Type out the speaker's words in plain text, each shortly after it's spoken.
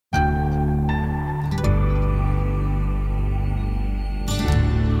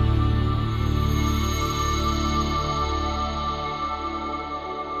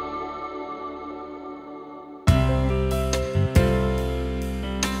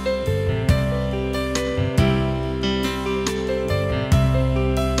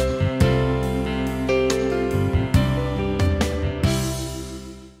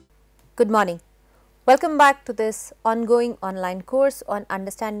Good morning. Welcome back to this ongoing online course on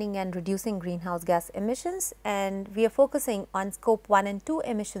understanding and reducing greenhouse gas emissions, and we are focusing on scope 1 and 2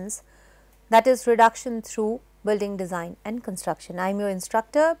 emissions, that is reduction through building design and construction. I am your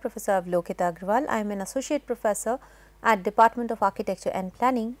instructor, Professor Avalokita Agrawal. I am an associate professor at Department of Architecture and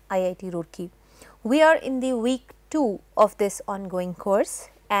Planning, IIT Roorkee. We are in the week 2 of this ongoing course,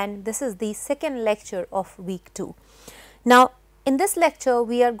 and this is the second lecture of week 2. Now, in this lecture,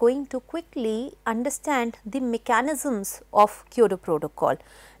 we are going to quickly understand the mechanisms of Kyoto Protocol.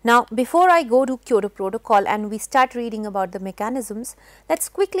 Now, before I go to Kyoto Protocol and we start reading about the mechanisms, let us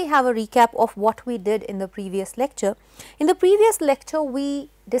quickly have a recap of what we did in the previous lecture. In the previous lecture,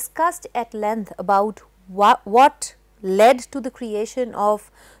 we discussed at length about what led to the creation of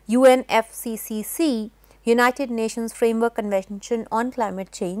UNFCCC, United Nations Framework Convention on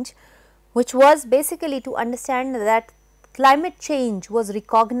Climate Change, which was basically to understand that climate change was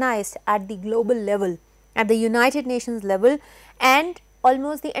recognized at the global level, at the United Nations level, and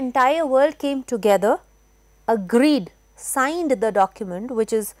almost the entire world came together, agreed, signed the document,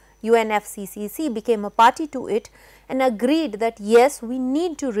 which is UNFCCC, became a party to it and agreed that yes, we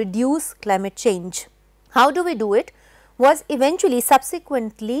need to reduce climate change. How do we do it? Was eventually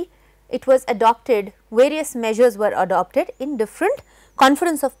subsequently it was adopted, various measures were adopted in different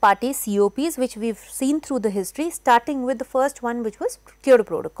conference of parties, COPs, which we have seen through the history, starting with the first one, which was Kyoto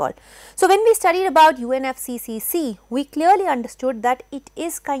Protocol. So, when we studied about UNFCCC, we clearly understood that it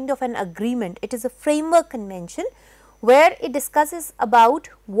is kind of an agreement, it is a framework convention where it discusses about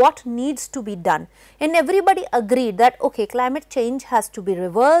what needs to be done, and everybody agreed that okay, climate change has to be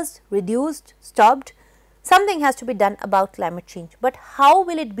reversed, reduced, stopped, something has to be done about climate change, but how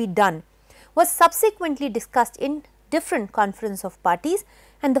will it be done was subsequently discussed in different conference of parties,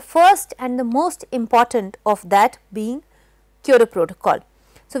 and the first and the most important of that being Kyoto Protocol.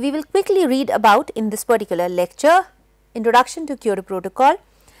 So, we will quickly read about in this particular lecture introduction to Kyoto Protocol,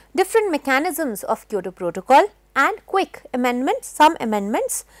 different mechanisms of Kyoto Protocol and quick amendments, some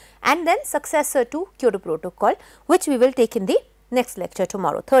amendments, and then successor to Kyoto Protocol, which we will take in the next lecture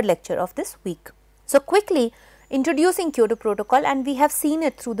tomorrow, third lecture of this week. So, quickly introducing Kyoto Protocol, and we have seen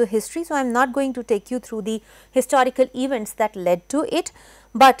it through the history. So, I am not going to take you through the historical events that led to it,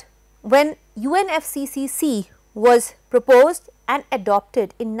 but when UNFCCC was proposed and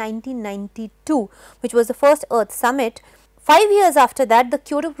adopted in 1992, which was the first Earth Summit, 5 years after that the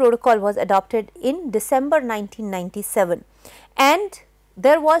Kyoto Protocol was adopted in December 1997, and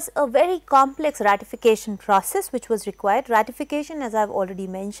there was a very complex ratification process which was required. Ratification, as I have already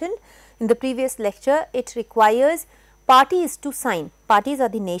mentioned in the previous lecture, it requires parties to sign. Parties are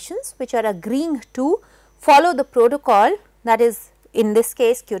the nations which are agreeing to follow the protocol, that is in this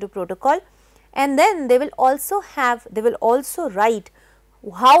case Kyoto Protocol, and then they will also write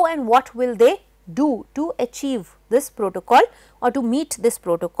how and what will they do to achieve this protocol or to meet this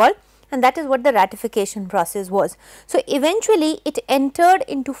protocol, and that is what the ratification process was. So, eventually it entered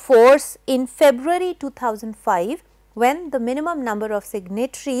into force in February 2005, when the minimum number of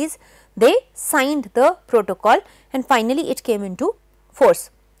signatories, they signed the protocol, and finally it came into force.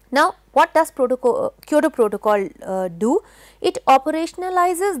 Now, what does Kyoto Protocol do? It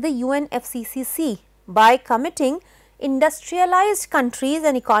operationalizes the UNFCCC by committing industrialized countries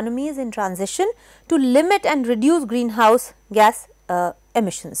and economies in transition to limit and reduce greenhouse gas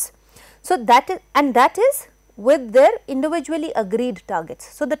emissions. So, that is with their individually agreed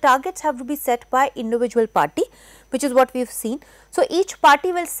targets. So, the targets have to be set by individual party, which is what we have seen. So, each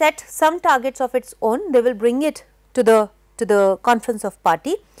party will set some targets of its own, they will bring it to the conference of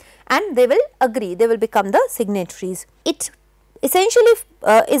party, and they will agree, they will become the signatories. It essentially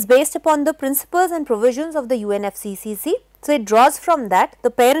is based upon the principles and provisions of the UNFCCC. So, it draws from that, the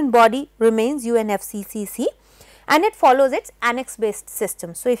parent body remains UNFCCC, and it follows its annex based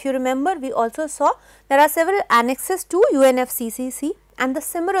system. So, if you remember, we also saw there are several annexes to UNFCCC, and the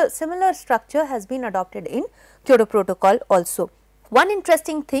similar structure has been adopted in Kyoto Protocol also. One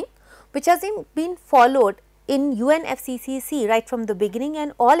interesting thing which has been followed in UNFCCC right from the beginning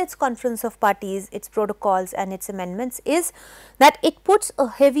and all its conference of parties, its protocols and its amendments, is that it puts a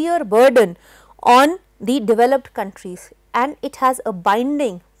heavier burden on the developed countries, and it has a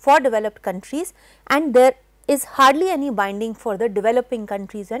binding for developed countries, and there is hardly any binding for the developing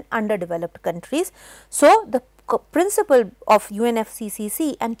countries and underdeveloped countries. So, the principle of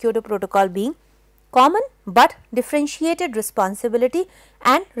UNFCCC and Kyoto Protocol being common but differentiated responsibility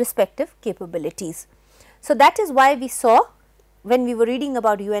and respective capabilities. So, that is why we saw when we were reading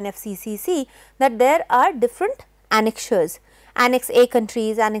about UNFCCC that there are different annexures, Annex A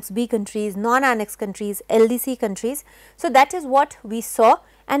countries, Annex B countries, non-annex countries, LDC countries. So, that is what we saw,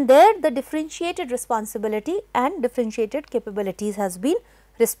 and there the differentiated responsibility and differentiated capabilities has been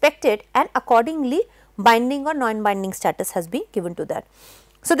respected, and accordingly binding or non-binding status has been given to that.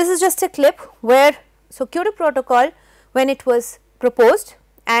 So, this is just a clip where, so Kyoto Protocol, when it was proposed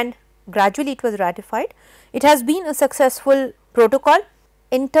and gradually it was ratified, it has been a successful protocol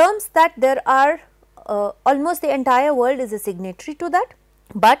in terms that there are almost the entire world is a signatory to that,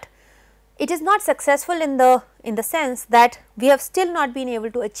 but it is not successful in the sense that we have still not been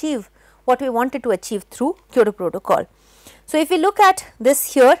able to achieve what we wanted to achieve through Kyoto Protocol. So, if you look at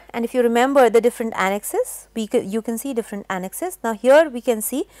this here, and if you remember the different annexes, you can see different annexes. Now, here we can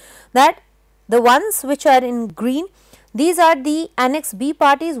see that the ones which are in green, these are the Annex B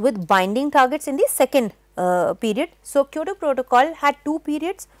parties with binding targets in the second period. So, Kyoto Protocol had two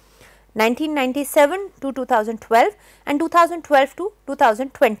periods, 1997 to 2012 and 2012 to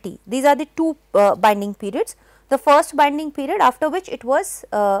 2020. These are the two binding periods. The first binding period, after which it was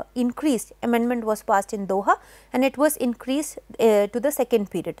increased, amendment was passed in Doha and it was increased to the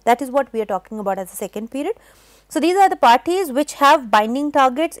second period. That is what we are talking about as the second period. So, these are the parties which have binding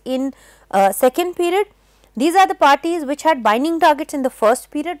targets in second period. These are the parties which had binding targets in the first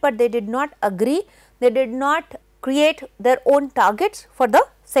period, but they did not agree, they did not create their own targets for the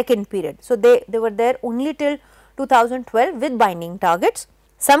second period. So, they were there only till 2012 with binding targets.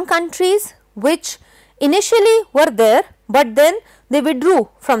 Some countries which initially were there, but then they withdrew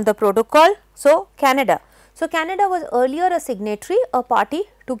from the protocol. So, Canada. So, Canada was earlier a signatory, a party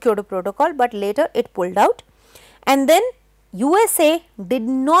to Kyoto Protocol, but later it pulled out, and then USA did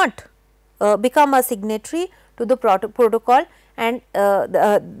not become a signatory to the protocol, and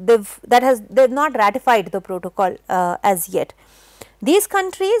they have not ratified the protocol as yet. These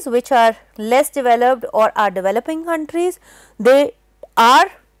countries which are less developed or are developing countries, they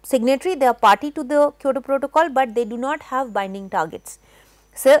are signatory, they are party to the Kyoto Protocol, but they do not have binding targets.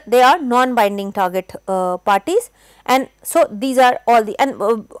 So, they are non-binding target parties, and so these are all the,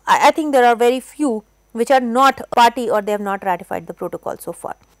 and I think there are very few which are not party or they have not ratified the protocol so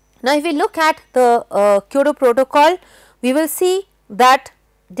far. Now, if we look at the Kyoto Protocol, we will see that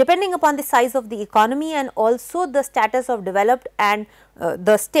depending upon the size of the economy and also the status of developed and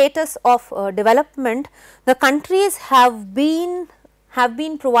the status of development, the countries have been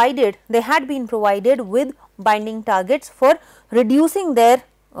provided, they had been provided with binding targets for reducing their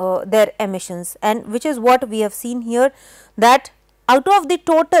emissions, and which is what we have seen here, that out of the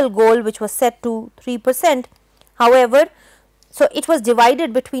total goal which was set to 3%, however, so it was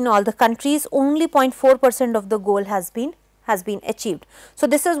divided between all the countries, only 0.4% of the goal has been achieved. So,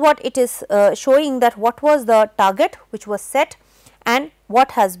 this is what it is showing, that what was the target which was set and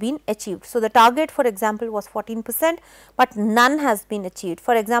what has been achieved. So, the target for example was 14%, but none has been achieved.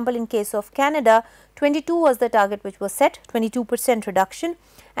 For example, in case of Canada, 22 was the target which was set, 22% reduction,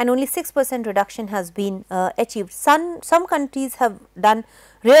 and only 6% reduction has been achieved. Some countries have done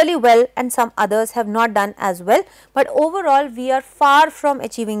really well and some others have not done as well, but overall we are far from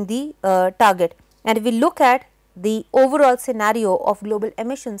achieving the target. And if we look at the overall scenario of global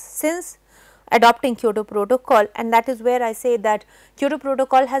emissions since adopting Kyoto Protocol, and that is where I say that Kyoto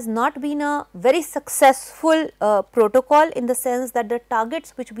Protocol has not been a very successful protocol, in the sense that the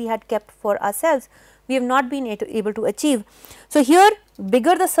targets which we had kept for ourselves, we have not been able to achieve. So, here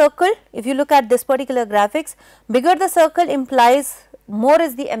bigger the circle, if you look at this particular graphics, bigger the circle implies more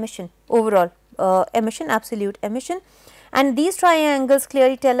is the emission, overall emission, absolute emission, and these triangles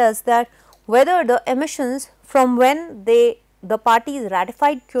clearly tell us that whether the emissions from when the parties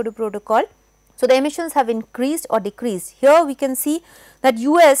ratified Kyoto Protocol, so the emissions have increased or decreased. Here we can see that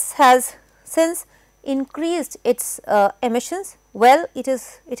US has since increased its emissions. Well, it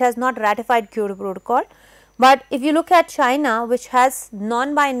has not ratified Kyoto Protocol, but if you look at China, which has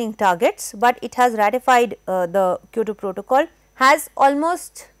non-binding targets, but it has ratified the Kyoto Protocol, has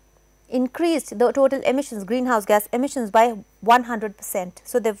almost increased the total emissions, greenhouse gas emissions, by 100%.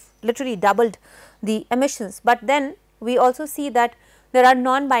 So, they have literally doubled the emissions, but then we also see that there are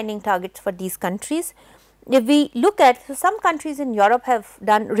non-binding targets for these countries. If we look at, so some countries in Europe have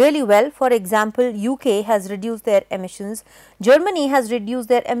done really well. For example, UK has reduced their emissions, Germany has reduced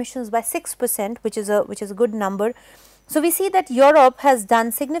their emissions by 6%, which is a good number. So, we see that Europe has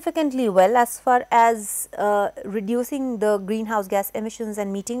done significantly well as far as reducing the greenhouse gas emissions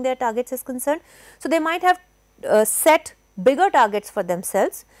and meeting their targets is concerned. So, they might have set bigger targets for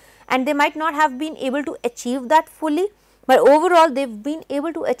themselves and they might not have been able to achieve that fully, but overall they have been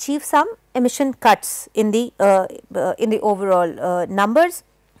able to achieve some emission cuts in the overall numbers.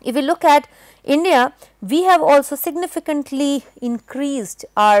 If we look at India, we have also significantly increased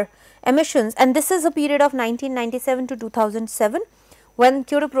our emissions, and this is a period of 1997 to 2007, when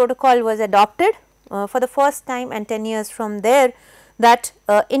Kyoto Protocol was adopted for the first time, and 10 years from there, that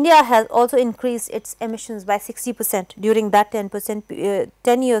India has also increased its emissions by 60% during that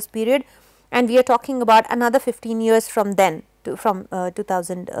 10 years period, and we are talking about another 15 years from then from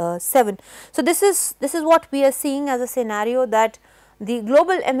 2007. So, this is what we are seeing as a scenario, that the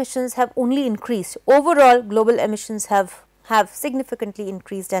global emissions have only increased. Overall global emissions have significantly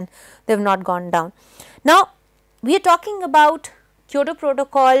increased, and they have not gone down. Now, we are talking about Kyoto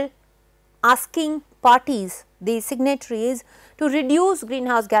Protocol asking parties, the signatories, to reduce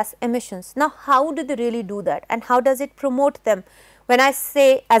greenhouse gas emissions. Now, how do they really do that, and how does it promote them? When I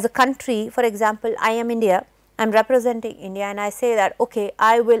say as a country, for example, I am India, I am representing India, and I say that okay,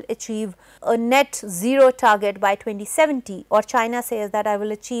 I will achieve a net zero target by 2070, or China says that I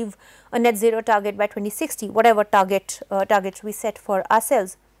will achieve a net zero target by 2060, whatever targets we set for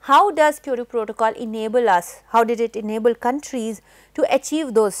ourselves. How does Kyoto Protocol enable us? How did it enable countries to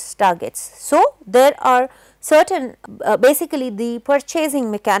achieve those targets? So, there are certain basically the purchasing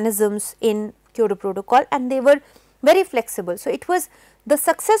mechanisms in Kyoto Protocol, and they were very flexible. So, it was the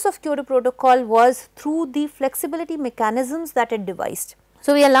success of Kyoto Protocol was through the flexibility mechanisms that it devised.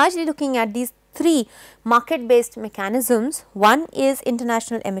 So, we are largely looking at these three market based mechanisms. One is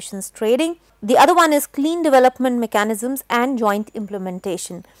international emissions trading, the other one is clean development mechanisms and joint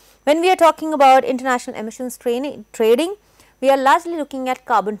implementation. When we are talking about international emissions trading, we are largely looking at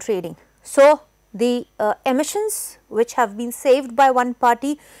carbon trading. So, the emissions which have been saved by one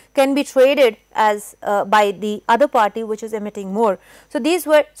party can be traded as by the other party which is emitting more. So, these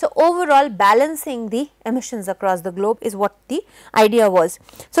were, so overall balancing the emissions across the globe is what the idea was.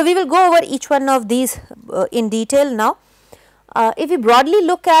 So, we will go over each one of these in detail now. If we broadly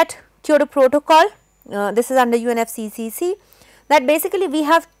look at Kyoto Protocol, this is under UNFCCC, that basically we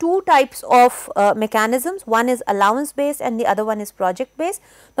have two types of mechanisms, one is allowance based and the other one is project based.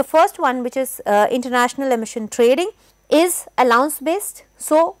 The first one, which is international emission trading, is allowance based.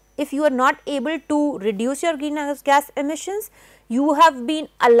 So, if you are not able to reduce your greenhouse gas emissions, you have been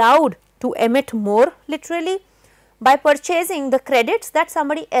allowed to emit more literally by purchasing the credits that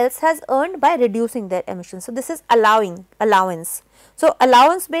somebody else has earned by reducing their emissions. So, this is allowance. So,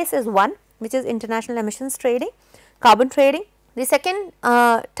 allowance based is one, which is international emissions trading, carbon trading. The second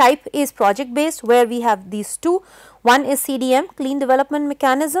type is project based, where we have these two. One is CDM, clean development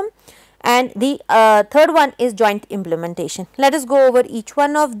mechanism, and the third one is joint implementation. Let us go over each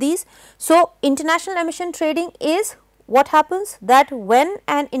one of these. So, international emission trading is what happens, that when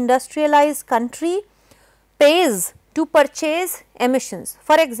an industrialized country pays to purchase emissions.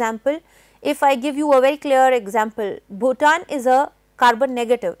 For example, if I give you a very clear example, Bhutan is a carbon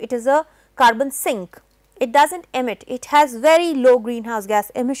negative, it is a carbon sink. It does not emit, it has very low greenhouse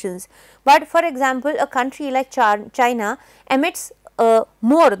gas emissions, but for example, a country like China emits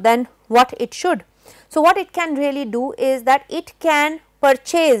more than what it should. So, what it can really do is that it can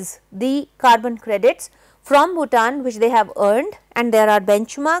purchase the carbon credits from Bhutan which they have earned, and there are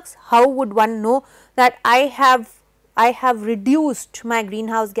benchmarks. How would one know that I have reduced my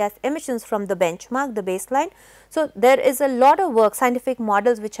greenhouse gas emissions from the benchmark, the baseline? So, there is a lot of work, scientific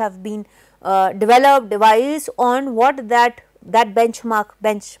models which have been developed, devised on what that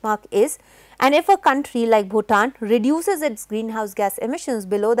benchmark is, and if a country like Bhutan reduces its greenhouse gas emissions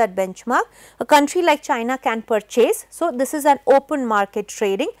below that benchmark, a country like China can purchase. So, this is an open market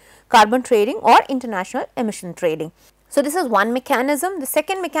trading, carbon trading or international emission trading. So, this is one mechanism. The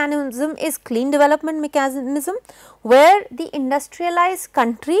second mechanism is clean development mechanism, where the industrialized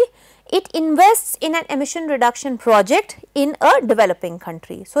country, it invests in an emission reduction project in a developing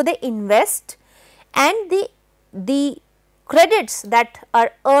country. So, they invest, and the credits that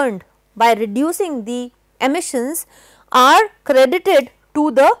are earned by reducing the emissions are credited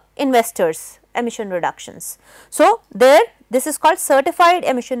to the investors' emission reductions. So, this is called certified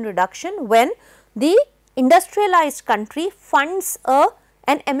emission reduction, when the industrialized country funds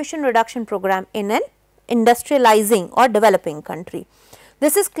an emission reduction program in an industrializing or developing country.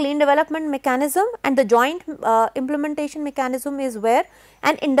 This is clean development mechanism, and the joint implementation mechanism is where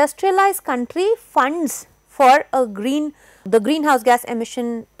an industrialized country funds for the greenhouse gas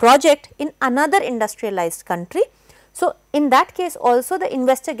emission project in another industrialized country. So, in that case also the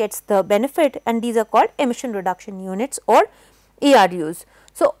investor gets the benefit, and these are called emission reduction units or ERUs.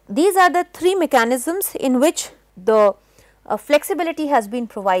 So, these are the three mechanisms in which the flexibility has been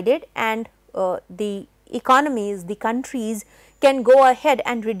provided, and the economies, the countries can go ahead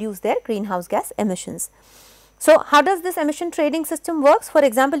and reduce their greenhouse gas emissions. So, how does this emission trading system works? For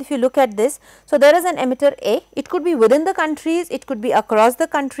example, if you look at this, so there is an emitter A, it could be within the countries, it could be across the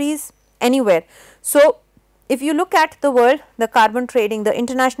countries, anywhere. So, if you look at the world, the carbon trading, the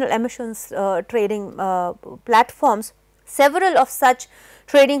international emissions trading platforms, several of such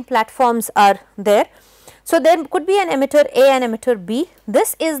trading platforms are there. So, there could be an emitter A and emitter B.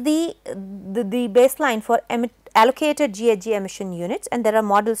 This is the baseline for allocated GHG emission units, and there are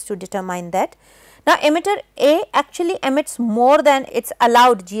models to determine that. Now, emitter A actually emits more than its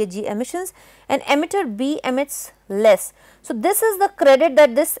allowed GHG emissions, and emitter B emits less. So, this is the credit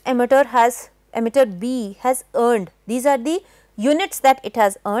that this emitter B has earned. These are the units that it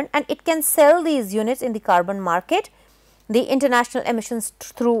has earned, and it can sell these units in the carbon market, the international emissions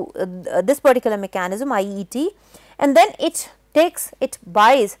through this particular mechanism IET, and then it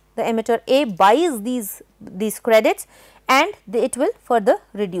buys, the emitter A buys these credits, and it will further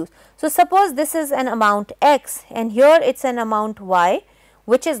reduce. So, suppose this is an amount X and here it is an amount Y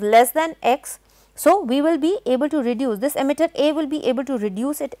which is less than X. So, we will be able to reduce, this emitter A will be able to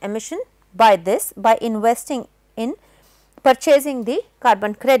reduce its emission by investing in purchasing the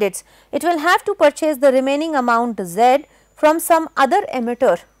carbon credits. It will have to purchase the remaining amount Z from some other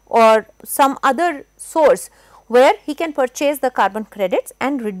emitter or some other source where he can purchase the carbon credits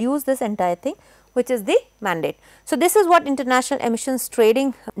and reduce this entire thing, which is the mandate. So, this is what international emissions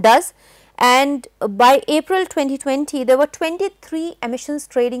trading does, and by April 2020 there were 23 emissions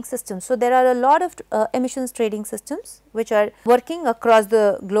trading systems. So, there are a lot of emissions trading systems which are working across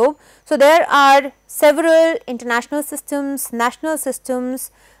the globe. So, there are several international systems, national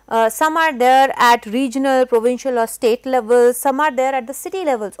systems, some are there at regional, provincial or state levels, some are there at the city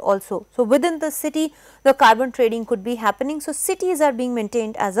levels also. So, within the city the carbon trading could be happening. So, cities are being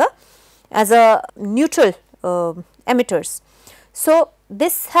maintained as a neutral emitters. So,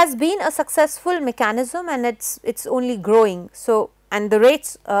 this has been a successful mechanism and it's only growing. So, and the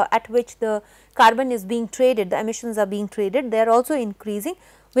rates at which the carbon is being traded, the emissions are being traded, they are also increasing,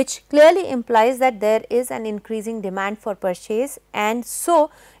 which clearly implies that there is an increasing demand for purchase, and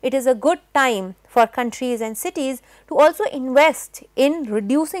so it is a good time for countries and cities to also invest in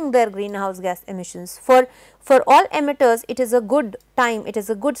reducing their greenhouse gas emissions. For all emitters, it is a good time, it is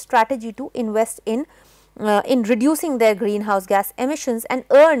a good strategy to invest in reducing their greenhouse gas emissions and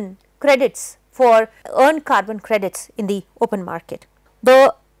earn carbon credits in the open market.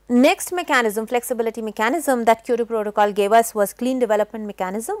 The next mechanism, flexibility mechanism that Kyoto Protocol gave us was clean development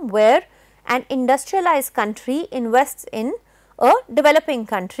mechanism, where an industrialized country invests in a developing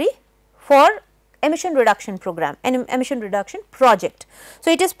country for emission reduction program, an emission reduction project.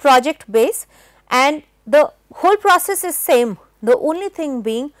 So, it is project based and the whole process is same, the only thing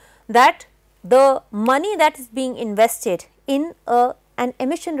being that the money that is being invested in an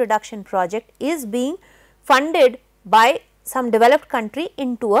emission reduction project is being funded by some developed country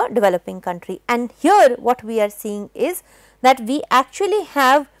into a developing country. And here what we are seeing is that we actually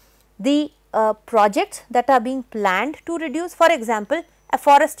have the projects that are being planned to reduce, for example,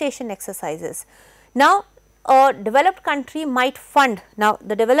 afforestation exercises. Now, a developed country might fund, now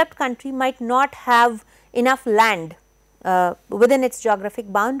the developed country might not have enough land within its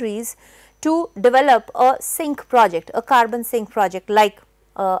geographic boundaries to develop a sink project, a carbon sink project like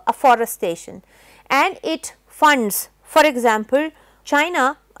afforestation, and it funds, for example,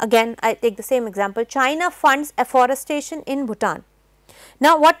 China, again I take the same example, China funds afforestation in Bhutan.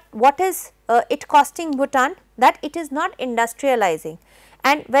 Now, what is it costing Bhutan? That it is not industrializing,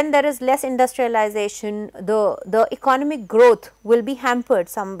 and when there is less industrialization, the economic growth will be hampered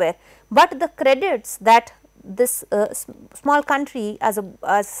somewhere, but the credits that this small country as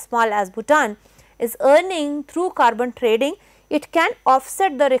small as Bhutan is earning through carbon trading, it can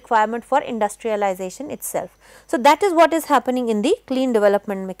offset the requirement for industrialization itself. So, that is what is happening in the clean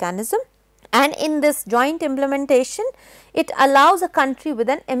development mechanism, and in this joint implementation it allows a country with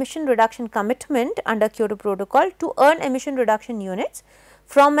an emission reduction commitment under Kyoto Protocol to earn emission reduction units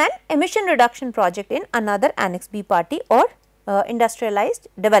from an emission reduction project in another Annex B party or industrialized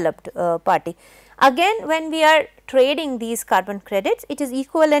developed party. Again, when we are trading these carbon credits, it is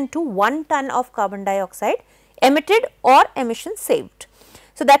equivalent to 1 ton of carbon dioxide emitted or emission saved.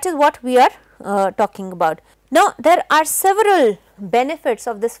 So, that is what we are talking about. Now, there are several benefits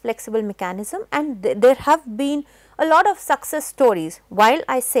of this flexible mechanism, and there have been a lot of success stories. While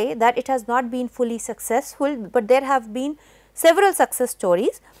I say that it has not been fully successful, but there have been several success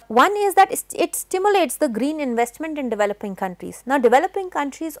stories. One is that it stimulates the green investment in developing countries. Now, developing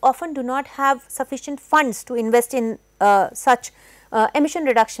countries often do not have sufficient funds to invest in such emission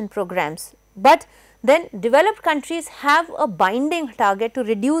reduction programs, but then developed countries have a binding target to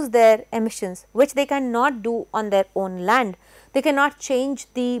reduce their emissions, which they cannot do on their own land. they cannot change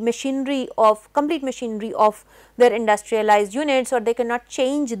the machinery of complete machinery of their industrialized units, or they cannot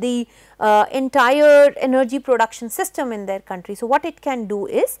change the entire energy production system in their country. So, what it can do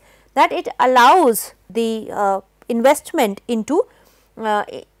is that it allows the investment into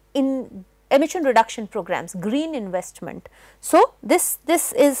in emission reduction programs, green investment. So, this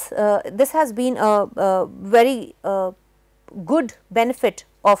has been a very good benefit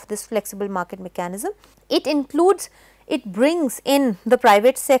of this flexible market mechanism. It includes, it brings in the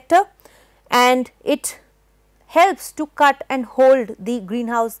private sector, and it helps to cut and hold the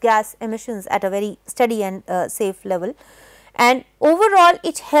greenhouse gas emissions at a very steady and safe level. And overall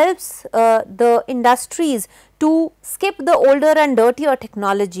it helps the industries to skip the older and dirtier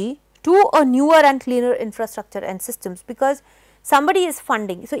technology to a newer and cleaner infrastructure and systems, because somebody is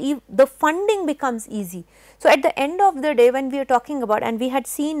funding. So, if the funding becomes easy. So, at the end of the day, when we are talking about, and we had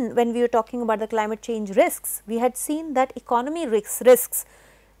seen when we were talking about the climate change risks, we had seen that economy risks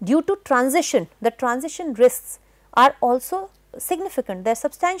due to transition, the transition risks are also significant, they are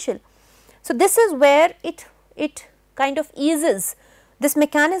substantial. So, this is where it kind of eases, this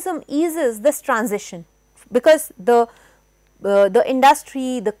mechanism eases this transition, because the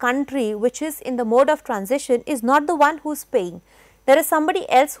industry, the country which is in the mode of transition is not the one who is paying, there is somebody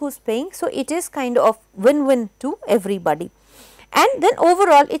else who is paying. So, it is kind of win-win to everybody. And then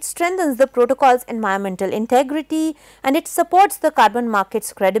overall it strengthens the protocol's environmental integrity, and it supports the carbon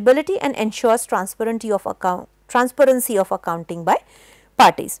market's credibility and ensures transparency of accounting by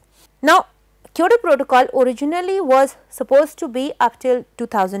parties. Now, Kyoto Protocol originally was supposed to be up till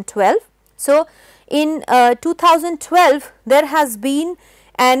 2012. So, in 2012 there has been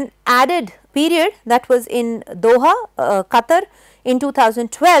an added period, that was in Doha, Qatar in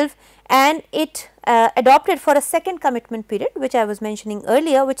 2012, and it adopted for a second commitment period which I was mentioning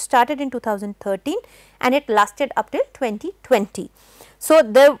earlier, which started in 2013 and it lasted up till 2020. So,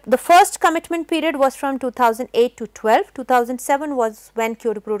 the first commitment period was from 2008 to 12, 2007 was when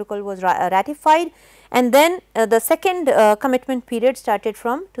Kyoto Protocol was ratified, and then the second commitment period started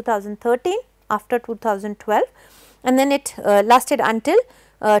from 2013 after 2012, and then it lasted until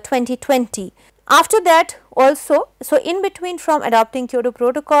 2020. After that also, so in between from adopting Kyoto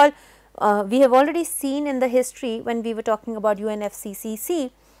Protocol, we have already seen in the history when we were talking about UNFCCC,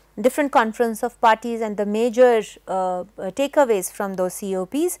 different conference of parties and the major takeaways from those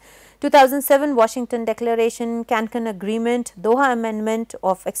COPs. 2007 Washington Declaration, Cancun Agreement, Doha Amendment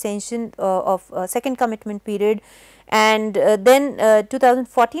of extension of second commitment period, and then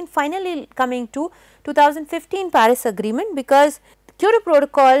 2014 finally coming to 2015 Paris Agreement, because Kyoto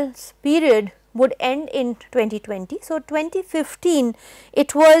Protocol's period would end in 2020. So, 2015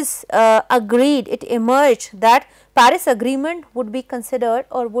 it was agreed, it emerged that Paris Agreement would be considered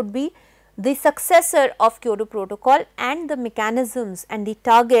or would be the successor of Kyoto Protocol, and the mechanisms and the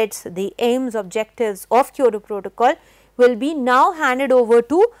targets, the aims, objectives of Kyoto Protocol will be now handed over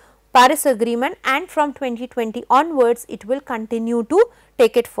to Paris Agreement, and from 2020 onwards it will continue to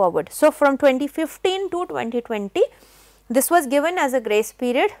take it forward. So, from 2015 to 2020 this was given as a grace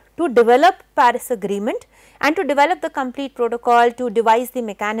period to develop Paris Agreement and to develop the complete protocol, to devise the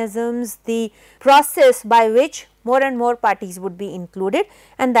mechanisms, the process by which more and more parties would be included,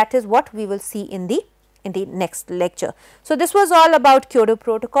 and that is what we will see in the next lecture. So, this was all about Kyoto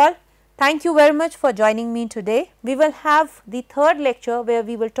Protocol. Thank you very much for joining me today. We will have the third lecture where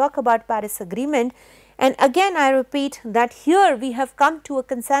we will talk about Paris Agreement, and again I repeat that here we have come to a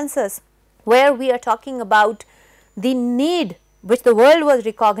consensus where we are talking about the need which the world was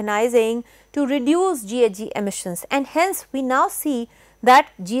recognizing to reduce GHG emissions, and hence we now see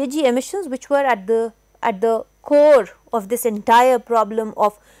that GHG emissions, which were at the core of this entire problem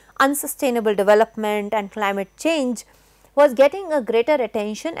of unsustainable development and climate change, was getting a greater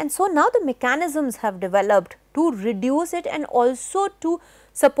attention, and so now the mechanisms have developed to reduce it and also to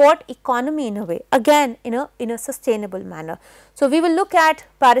support economy in a way, again in a sustainable manner. So, we will look at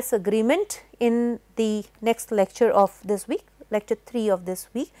Paris Agreement in the next lecture of this week, lecture 3 of this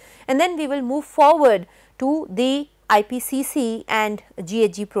week, and then we will move forward to the IPCC and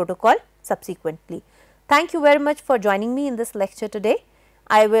GHG protocol subsequently. Thank you very much for joining me in this lecture today.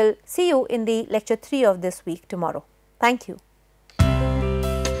 I will see you in the lecture 3 of this week tomorrow. Thank you.